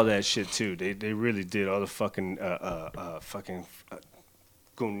stopped all that shit too. They really did. All the fucking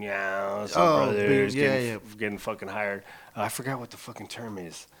cuñados, brothers, getting fucking hired. I forgot what the fucking term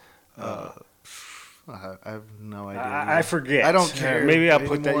is. I have no idea. I forget. I don't care. Maybe I'll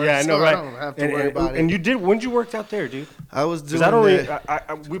put that. Yeah, I know, right? I don't have to worry about it. And you did. When did you work out there, dude? I was doing.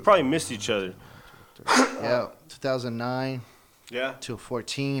 We probably missed each other. Yeah, 2009. Yeah. Till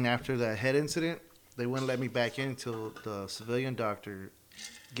 14. After the head incident, they wouldn't let me back in until the civilian doctor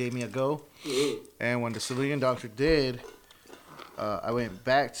gave me a go. And when the civilian doctor did, I went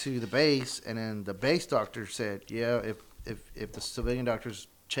back to the base, and then the base doctor said, "Yeah, if the civilian doctor's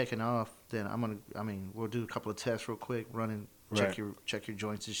checking off, then we'll do a couple of tests real quick, check your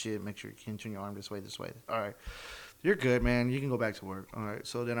joints and shit, make sure you can turn your arm this way. All right, you're good, man. You can go back to work. All right."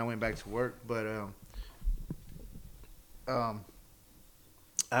 So then I went back to work, but I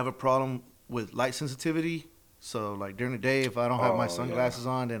have a problem with light sensitivity. So like during the day, if I don't have my sunglasses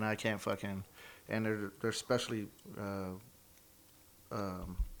on, then I can't fucking. And they're specially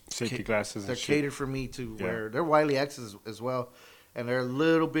safety glasses. They're catered for me to wear. They're Wiley X's as well, and they're a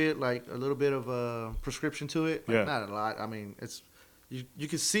little bit of a prescription to it. Like, not a lot. I mean, it's you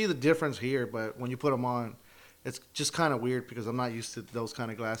can see the difference here, but when you put them on, it's just kind of weird because I'm not used to those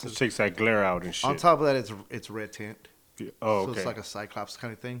kind of glasses. It takes that glare out and shit. On top of that, it's red tint. Oh, so okay. it's like a Cyclops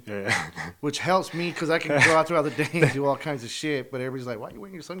kind of thing. Yeah. Which helps me because I can go out throughout the day and do all kinds of shit. But everybody's like, "Why are you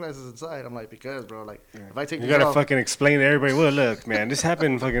wearing your sunglasses inside?" I'm like, "Because, bro, like, if I take you gotta fucking explain to everybody. Well, look, man, this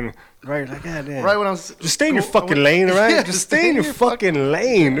happened fucking right. Like, goddamn. Right when I was just stay in your fucking lane, right? Yeah, just stay in your fucking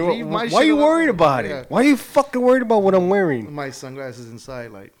lane. Why are you worried about it? Why are you fucking worried about what I'm wearing? My sunglasses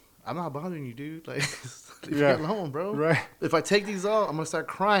inside, like, I'm not bothering you, dude. Like, leave me alone, bro. Right. If I take these off, I'm gonna start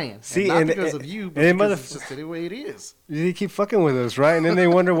crying. See, not because of you, but because it's just the way it is. They keep fucking with us, right? And then they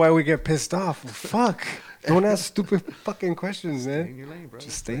wonder why we get pissed off. Well, fuck. Don't ask stupid fucking questions, man. Stay in your lane, bro.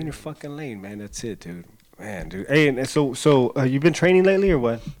 Just stay in your fucking lane, man. That's it, dude. Man, dude. Hey, and so you've been training lately or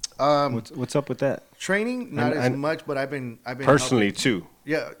what? What's up with that? Training, not as much, but I've been personally helping. too.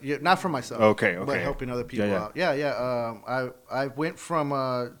 Yeah, not for myself. Okay. But helping other people out. Yeah. I went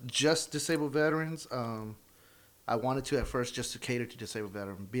from just disabled veterans. I wanted to at first just to cater to disabled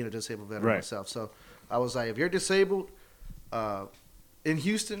veterans, being a disabled veteran myself. So I was like, if you're disabled, in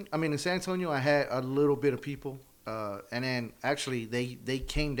Houston, in San Antonio, I had a little bit of people, and then actually they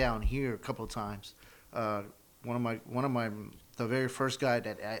came down here a couple of times. The very first guy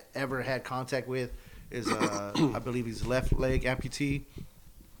that I ever had contact with is I believe he's left leg amputee.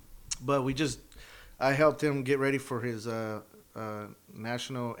 But I helped him get ready for his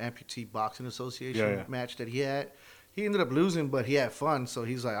National Amputee Boxing Association match that he had. He ended up losing, but he had fun. So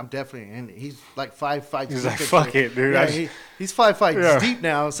he's like, I'm definitely, and he's like 5 fights. He's like, fuck it, dude. Yeah, he's 5 fights deep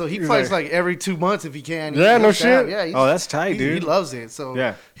now. So he fights like every 2 months if he can. Yeah, no shit. Yeah, that's tight, dude. He loves it.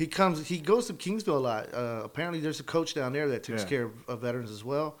 So he goes to Kingsville a lot. Apparently, there's a coach down there that takes care of veterans as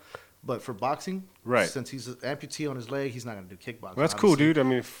well. But for boxing, since he's an amputee on his leg, he's not going to do kickboxing. Well, that's cool, dude. I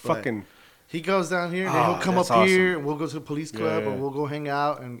mean, fucking. He goes down here, and Oh, he'll come up that's here, awesome. and we'll go to the police club, Yeah. or we'll go hang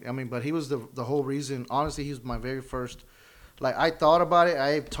out. And I mean, but he was the whole reason. Honestly, he was my very first. Like, I thought about it.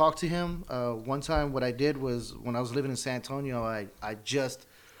 I talked to him one time. What I did was, when I was living in San Antonio, I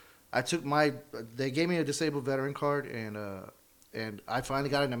took my. They gave me a disabled veteran card, and I finally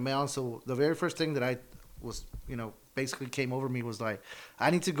got it in the mail. So the very first thing that I was, basically came over me was like, I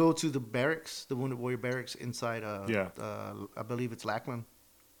need to go to the barracks, the Wounded Warrior barracks inside. I believe it's Lackland.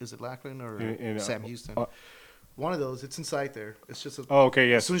 Is it Lackland or Sam Houston? One of those. It's inside there. It's just. Okay.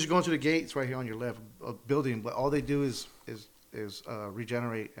 Yes. As soon as you go into the gate, it's right here on your left, a building. But all they do is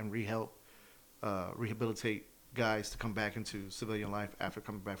regenerate and rehabilitate guys to come back into civilian life after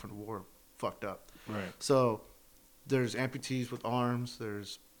coming back from the war, fucked up. Right. So there's amputees with arms.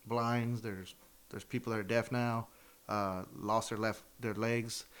 There's blinds. There's people that are deaf now, lost their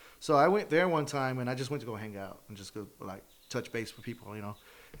legs. So I went there one time, and I just went to go hang out and just go like touch base with people,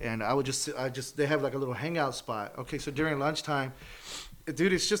 And I would they have like a little hangout spot. Okay, so during lunchtime,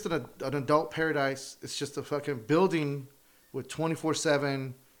 dude, it's just an adult paradise. It's just a fucking building with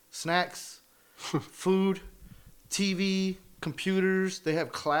 24/7 snacks, food, TV, computers. They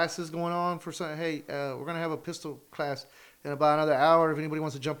have classes going on for some. Hey, we're gonna have a pistol class in about another hour. If anybody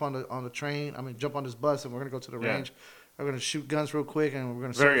wants to jump on the train, jump on this bus, and we're gonna go to the range. We're gonna shoot guns real quick, and we're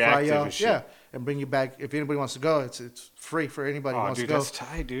gonna certify y'all. Yeah, and bring you back. If anybody wants to go, it's free for anybody who wants to go. That's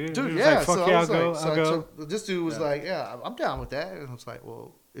tight, dude. Dude, yeah. Like, fuck yeah, I'll go. So this dude was like, yeah, I'm down with that. And I was like,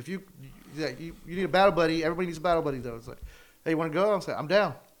 well, if you need a battle buddy, everybody needs a battle buddy though. It's like, hey, you want to go? I was like, I'm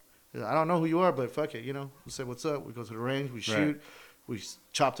down. I don't know who you are, but fuck it, We said, what's up? We go to the range, we shoot, we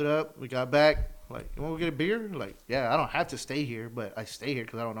chopped it up, we got back. Like, you want to get a beer? Like, yeah, I don't have to stay here, but I stay here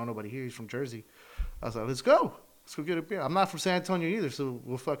because I don't know nobody here. He's from Jersey. I was like, let's go. Let's go get a beer. I'm not from San Antonio either, so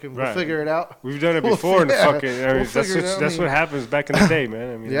we'll figure it out. We've done it before in the fucking. That's what happens back in the day,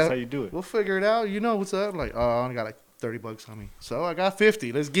 man. That's how you do it. We'll figure it out. What's up? I'm like, oh, I only got like $30 on me, so I got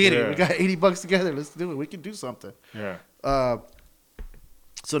 50. Let's get it. We got $80 together. Let's do it. We can do something. Yeah.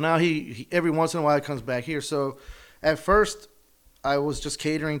 So now he every once in a while he comes back here. So at first I was just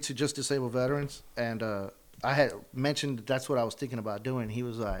catering to just disabled veterans, and I had mentioned that's what I was thinking about doing. He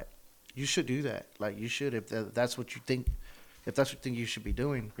was like, you should do that. Like, you should, if that's what you think, you should be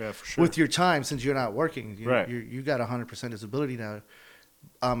doing. Yeah, for sure. With your time, since you're not working. Right. You got 100% disability now.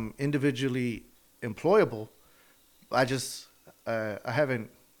 I'm individually employable. I haven't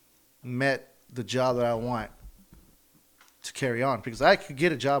met the job that I want to carry on, because I could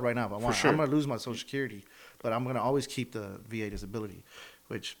get a job right now if I want. Sure. I'm going to lose my Social Security, but I'm going to always keep the VA disability,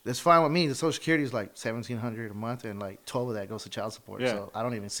 which is fine with me. The Social Security is like $1,700 a month, and like 12 of that goes to child support. Yeah. So I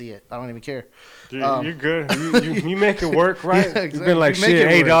don't even see it. I don't even care. Dude, you're good. You make it work, right? Yeah, exactly. You've been like, shit,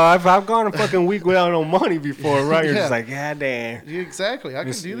 hey, dog, I've gone a fucking week without no money before, right? You're just like, God damn. Yeah, exactly. I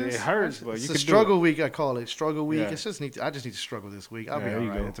can do this. It hurts, but it's you a can struggle week, I call it. Struggle week. Yeah. I just need to struggle this week. I'll be there all you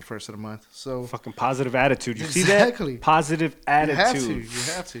right go. at the first of the month. So Fucking positive attitude. You see Exactly. that? Positive attitude.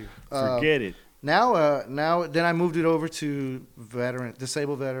 You have to. Forget it. Now, then I moved it over to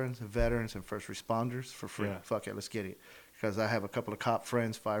disabled veterans, and first responders for free. Yeah. Fuck it, let's get it. Because I have a couple of cop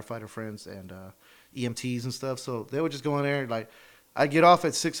friends, firefighter friends, and EMTs and stuff. So they would just go in there, like, I get off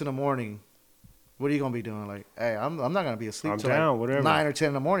at 6 a.m. What are you gonna be doing? Like, hey, I'm not gonna be asleep till down, like whatever. 9 or 10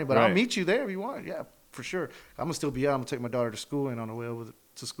 in the morning, but Right. I'll meet you there if you want. Yeah, for sure. I'm gonna still be out. I'm gonna take my daughter to school, and on the way over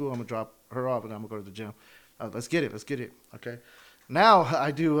to school, I'm gonna drop her off, and I'm gonna go to the gym. Let's get it. Okay. Now I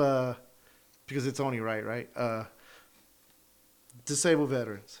do. Because it's only right? Disabled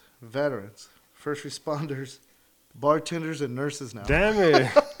veterans, first responders, bartenders, and nurses now. Damn it.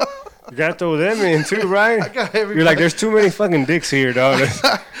 You got to throw them in too, right? I got everybody. You're like, there's too many fucking dicks here, dog.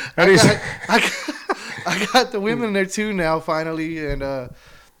 I got the women there too now, finally, and I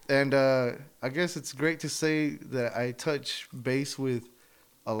guess it's great to say that I touch base with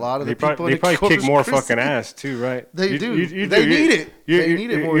a lot of the people. They probably kick more Christi. fucking ass too, right? They do. They need it. They need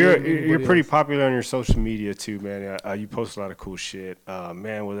it more than anybody You're pretty else. popular on your social media too, man. You post a lot of cool shit,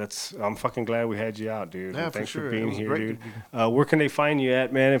 man. Well, I'm fucking glad we had you out, dude. Yeah, And for thanks sure. for It being was here, great dude. to Where can they find you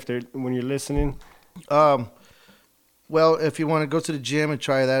at, man? When you're listening. Well, if you want to go to the gym and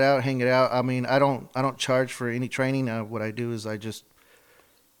try that out, hang it out. I mean, I don't charge for any training. What I do is I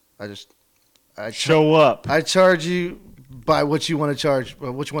Show up. I charge you by what you want to charge,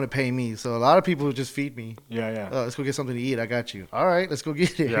 what you want to pay me. So a lot of people just feed me. Yeah. Let's go get something to eat. I got you. All right, let's go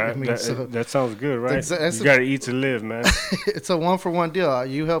get it. Yeah, I mean, that sounds good, right? That's you got to eat to live, man. it's a 1-for-1 deal.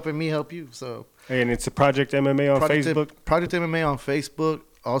 You helping me, help you. So. Hey, and it's a Project MMA on Facebook. Project MMA on Facebook.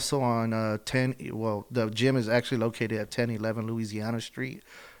 Also on the gym is actually located at 1011 Louisiana Street.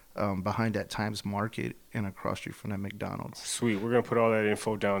 behind that Times Market and across street from that McDonald's. Sweet. We're going to put all that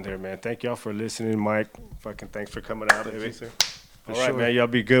info down there, man. Thank y'all for listening, Mike. Fucking thanks for coming out, baby. You, sir. All right, man. Y'all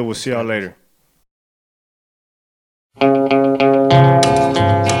be good. We'll see y'all later.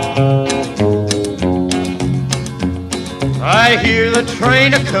 I hear the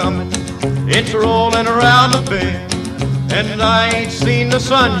train a-comin', it's rollin' around the bend, and I ain't seen the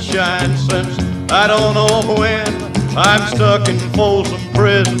sunshine since I don't know when. I'm stuck in Folsom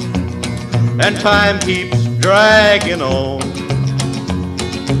Prison, and time keeps dragging on.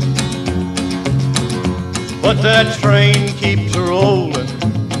 But that train keeps rollin'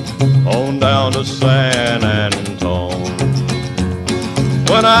 on down to San Antone.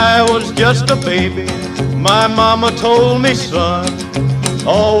 When I was just a baby, my mama told me, son,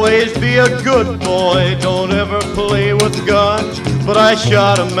 always be a good boy, don't ever play with guns. But I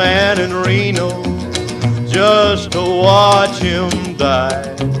shot a man in Reno just to watch him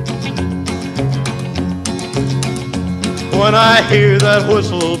die. When I hear that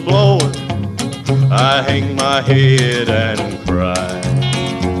whistle blowing, I hang my head and cry.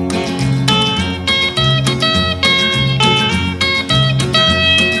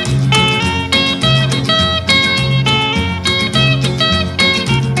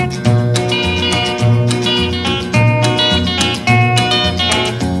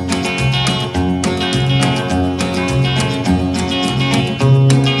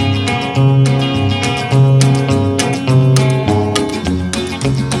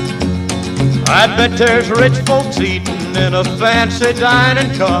 I bet there's rich folks eating in a fancy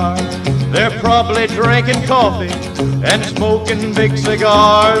dining car. They're probably drinking coffee and smoking big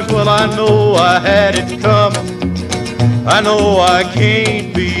cigars. Well, I know I had it coming. I know I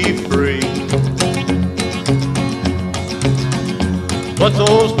can't be free. But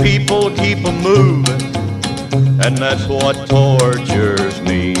those people keep a moving, and that's what tortures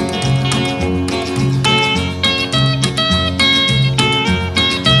me.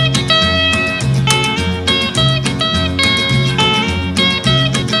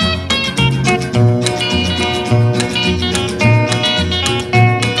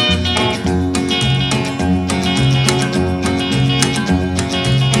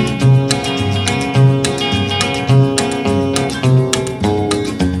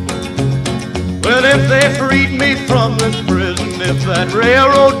 If they freed me from this prison, if that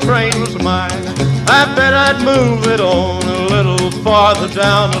railroad train was mine, I bet I'd move it on a little farther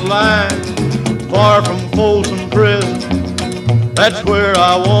down the line, far from Folsom Prison. That's where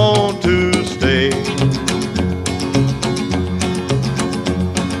I want to stay.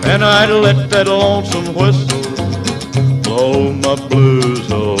 And I'd let that lonesome whistle blow my blues